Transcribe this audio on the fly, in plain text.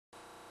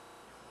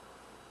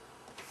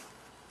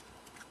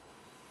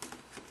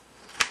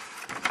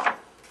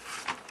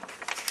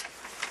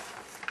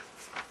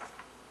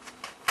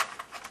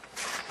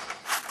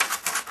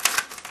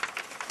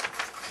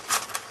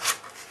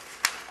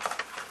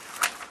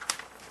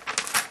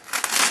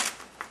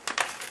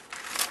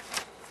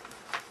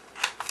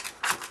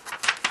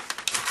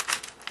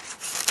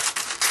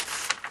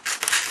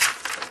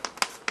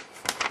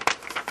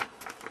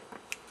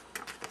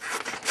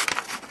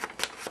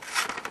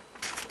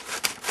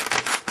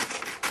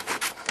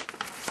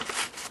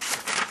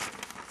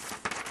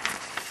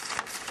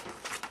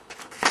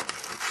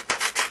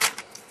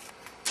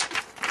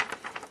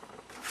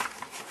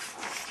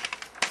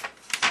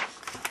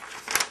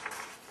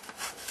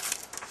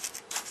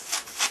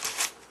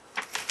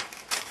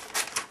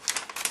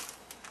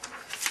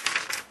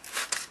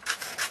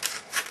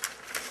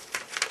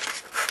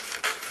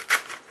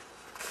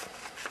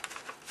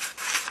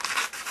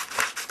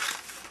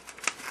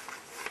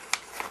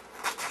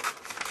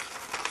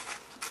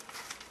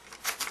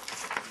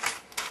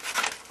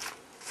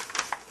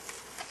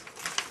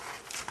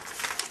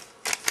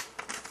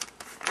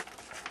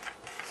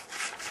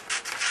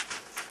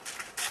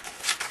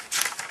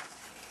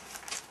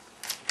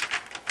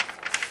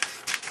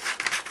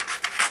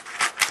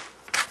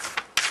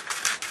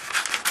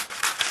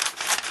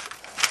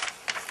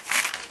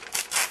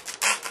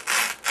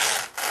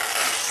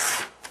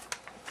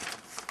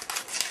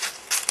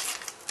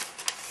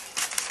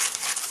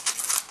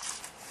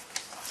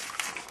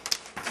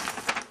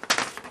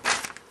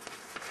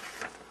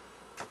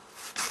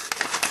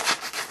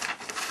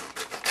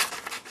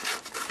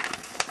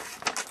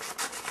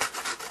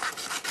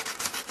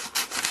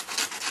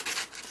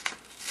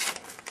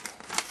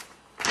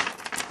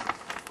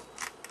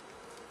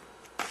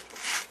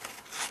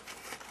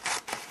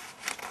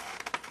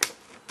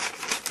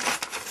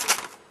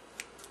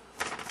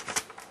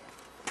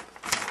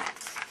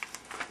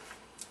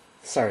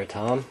Sorry,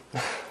 Tom.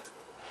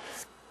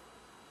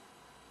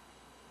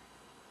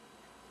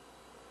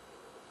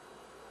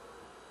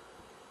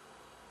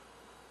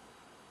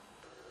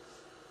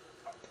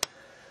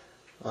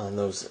 On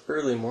those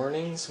early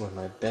mornings when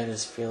my bed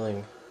is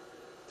feeling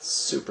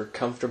super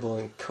comfortable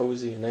and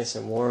cozy and nice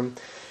and warm,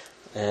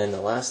 and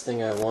the last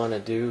thing I want to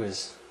do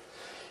is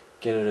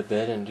get out of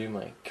bed and do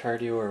my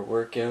cardio or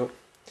workout,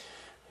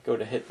 I go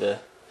to hit the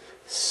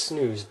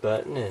snooze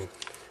button, and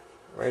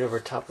right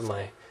over top of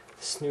my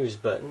snooze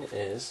button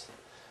is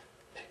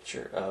a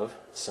picture of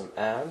some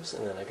abs,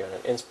 and then I got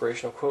an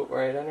inspirational quote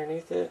right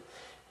underneath it,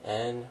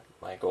 and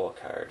my goal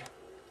card.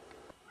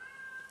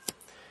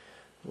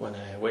 When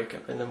I wake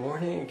up in the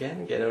morning,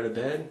 again, get out of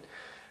bed,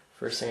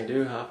 first thing I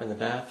do, hop in the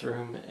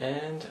bathroom,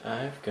 and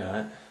I've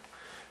got,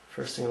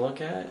 first thing to look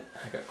at,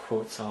 I got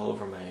quotes all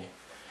over my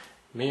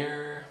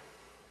mirror.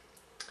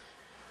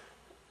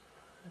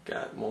 I've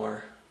got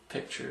more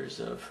pictures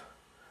of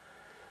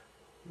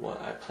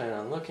what I plan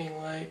on looking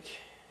like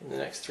in the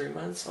next 3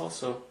 months.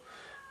 Also,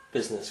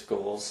 business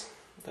goals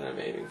that I'm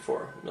aiming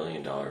for. $1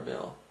 million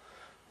bill,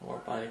 more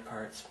body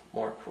parts,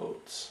 more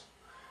quotes.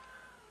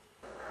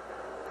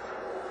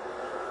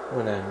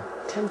 When I'm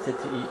tempted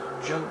to eat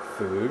junk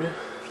food,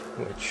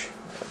 which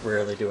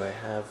rarely do I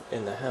have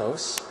in the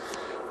house,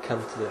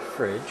 come to the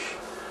fridge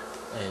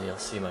and you'll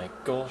see my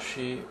goal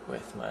sheet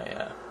with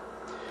my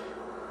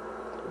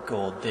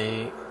goal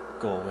date,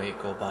 goal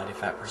weight, goal body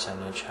fat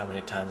percentage, how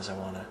many times I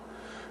want to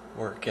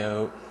work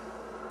out,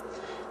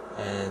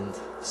 and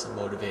some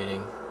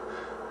motivating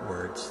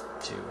words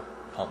to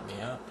pump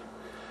me up.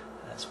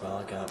 As well,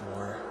 I got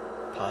more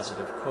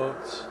positive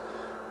quotes,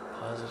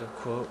 positive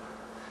quote,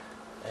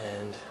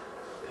 and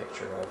a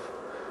picture of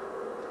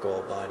the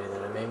goal body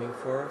that I'm aiming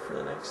for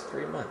the next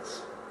 3 months.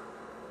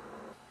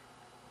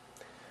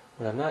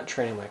 When I'm not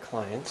training my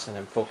clients and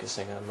I'm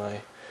focusing on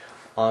my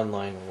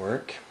online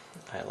work,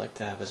 I like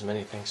to have as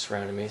many things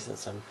surrounding me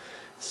since I'm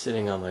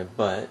sitting on my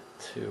butt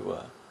to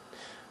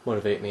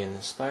motivate me and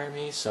inspire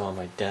me. So on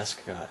my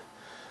desk I got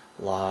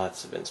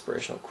lots of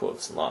inspirational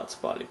quotes and lots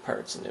of body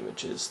parts and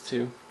images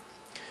to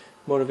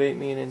motivate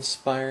me and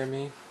inspire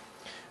me.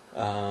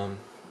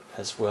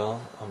 As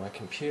well, on my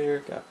computer,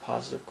 got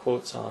positive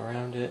quotes all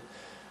around it.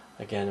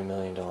 Again, $1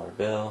 million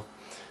bill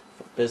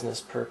for business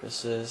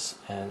purposes.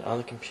 And on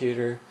the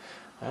computer,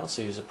 I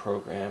also use a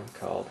program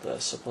called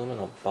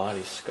Subliminal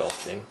Body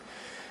Sculpting.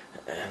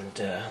 And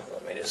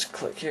let me just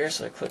click here.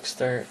 So I click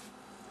start,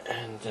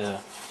 and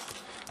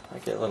I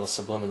get little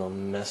subliminal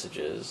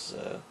messages,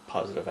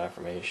 positive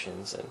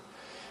affirmations,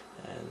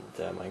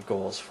 and my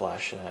goals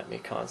flashing at me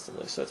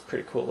constantly. So it's a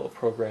pretty cool little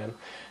program.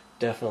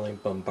 Definitely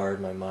bombard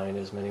my mind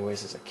as many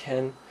ways as I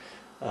can.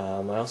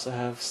 I also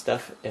have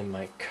stuff in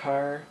my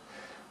car.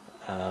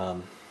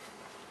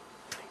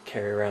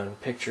 Carry around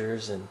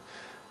pictures and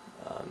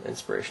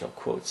inspirational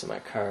quotes in my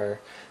car,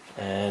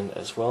 and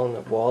as well in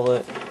the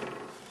wallet.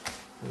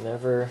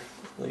 Never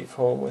leave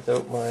home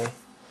without my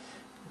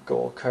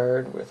goal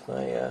card with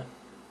my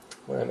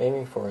what I'm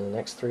aiming for in the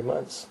next 3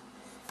 months.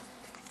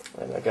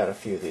 And I got a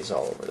few of these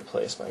all over the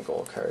place, my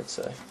goal cards.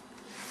 I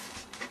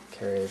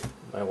carry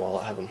my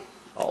wallet, have them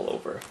all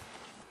over.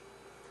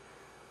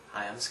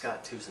 Hi, I'm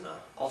Scott Tousignant,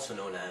 also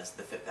known as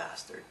the Fit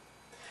Bastard.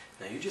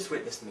 Now you just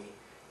witnessed me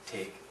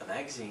take a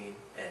magazine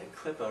and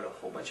clip out a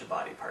whole bunch of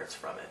body parts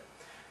from it.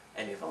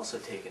 And you've also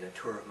taken a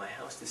tour of my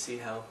house to see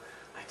how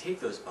I take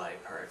those body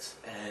parts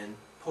and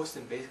post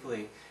them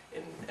basically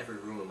in every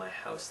room of my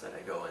house that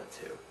I go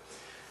into.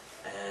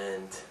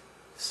 And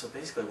so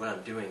basically what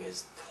I'm doing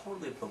is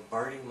totally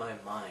bombarding my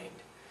mind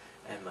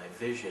and my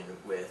vision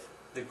with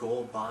the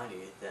goal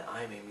body that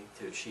I'm aiming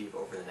to achieve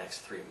over the next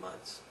 3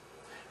 months.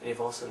 And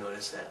you've also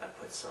noticed that I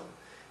put some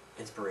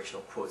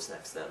inspirational quotes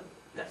next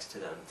to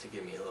them to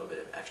give me a little bit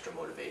of extra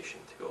motivation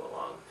to go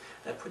along.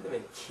 And I put them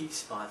in key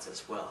spots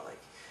as well.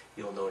 Like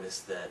you'll notice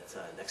that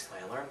next to my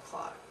alarm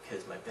clock,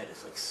 because my bed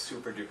is like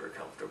super duper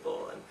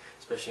comfortable, and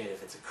especially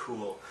if it's a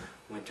cool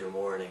winter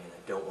morning and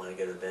I don't want to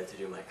get out of bed to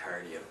do my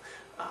cardio,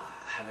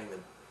 having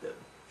the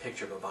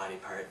picture of a body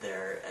part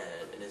there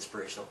and an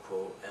inspirational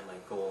quote and my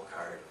goal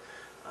card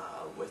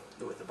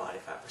with the body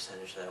fat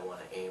percentage that I want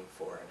to aim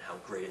for and how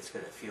great it's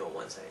going to feel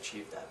once I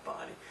achieve that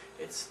body.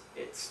 It's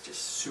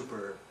just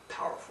super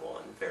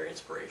powerful and very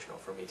inspirational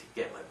for me to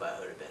get my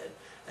butt out of bed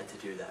and to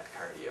do that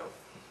cardio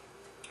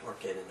or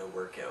get in a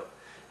workout.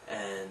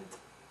 And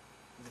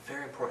the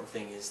very important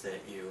thing is that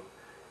you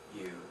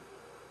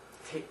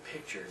take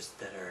pictures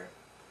that are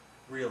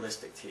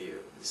realistic to you.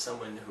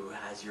 Someone who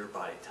has your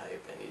body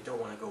type, and you don't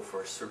want to go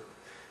for a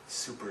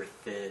super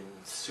thin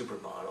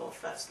supermodel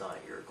if that's not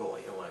your goal.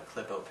 You don't want to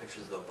clip out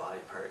pictures of those body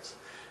parts.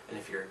 And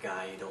if you're a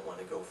guy, you don't want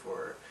to go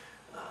for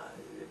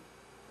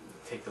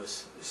take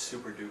those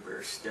super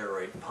duper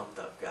steroid pumped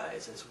up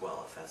guys as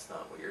well if that's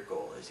not what your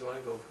goal is. You want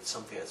to go for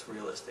something that's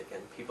realistic,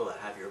 and people that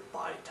have your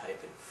body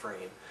type and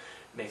frame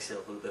makes it a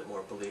little bit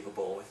more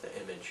believable with the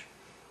image.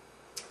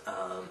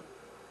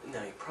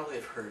 Now you probably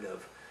have heard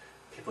of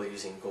people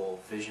using goal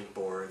vision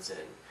boards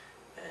and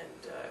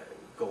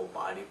goal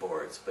body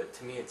boards, but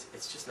to me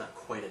it's just not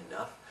quite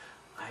enough.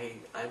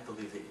 I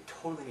believe that you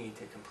totally need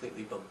to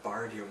completely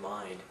bombard your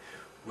mind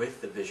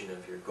with the vision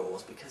of your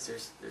goals, because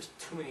there's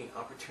too many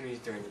opportunities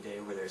during the day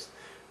where there's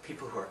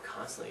people who are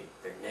constantly,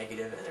 they're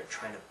negative and they're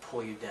trying to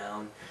pull you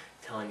down,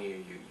 telling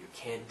you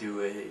can't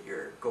do it,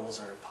 your goals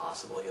are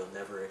impossible, you'll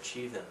never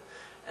achieve them.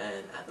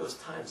 And at those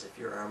times, if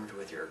you're armed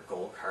with your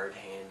goal card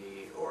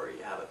handy, or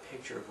you have a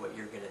picture of what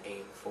you're going to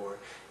aim for,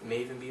 it may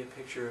even be a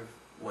picture of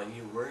when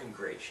you were in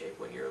great shape,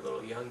 when you're a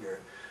little younger,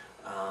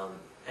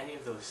 any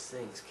of those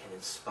things can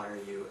inspire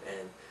you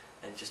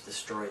and just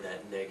destroy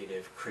that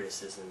negative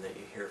criticism that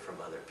you hear from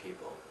other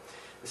people.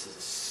 This is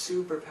a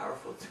super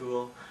powerful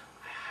tool.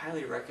 I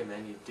highly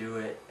recommend you do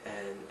it,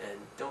 and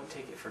don't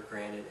take it for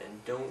granted,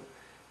 and don't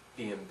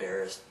be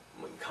embarrassed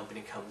when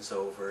company comes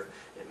over.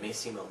 It may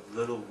seem a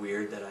little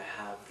weird that I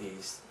have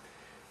these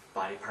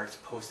body parts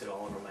posted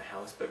all over my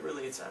house, but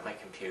really it's at my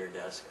computer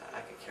desk.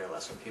 I could care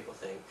less what people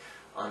think.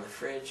 On the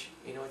fridge,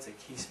 you know, it's a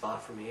key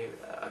spot for me.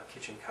 A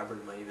kitchen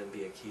cupboard might even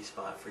be a key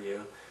spot for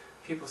you.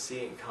 People see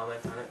it and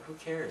comment on it, who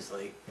cares?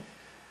 Like,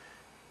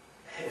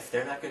 if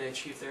they're not going to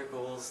achieve their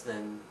goals,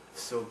 then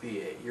so be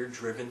it. You're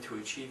driven to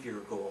achieve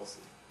your goals.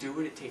 Do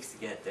what it takes to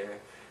get there.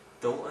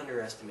 Don't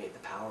underestimate the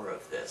power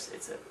of this.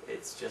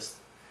 It's just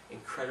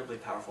incredibly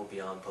powerful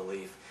beyond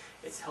belief.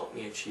 It's helped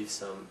me achieve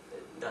some,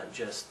 not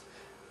just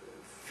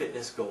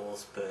fitness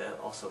goals, but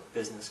also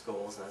business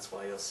goals, and that's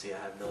why you'll see I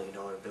have $1 million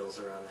bills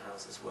around the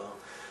house as well.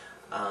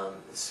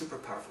 Super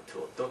powerful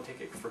tool. Don't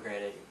take it for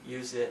granted.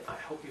 Use it. I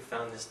hope you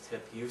found this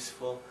tip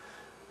useful.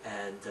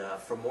 And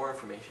for more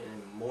information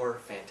and more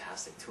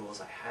fantastic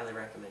tools, I highly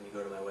recommend you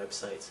go to my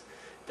websites,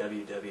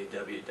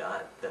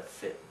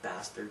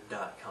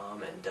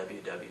 www.thefitbastard.com and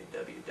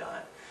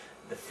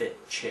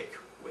www.thefitchick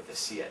with a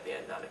C at the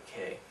end, not a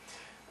K,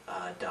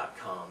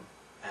 .com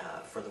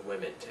for the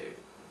women too.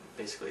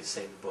 Basically the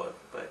same book,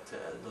 but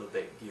a little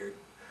bit geared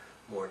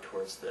more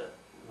towards the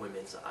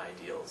women's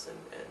ideals and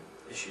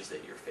issues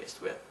that you're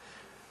faced with.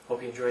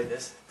 Hope you enjoyed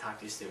this. Talk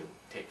to you soon.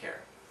 Take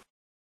care.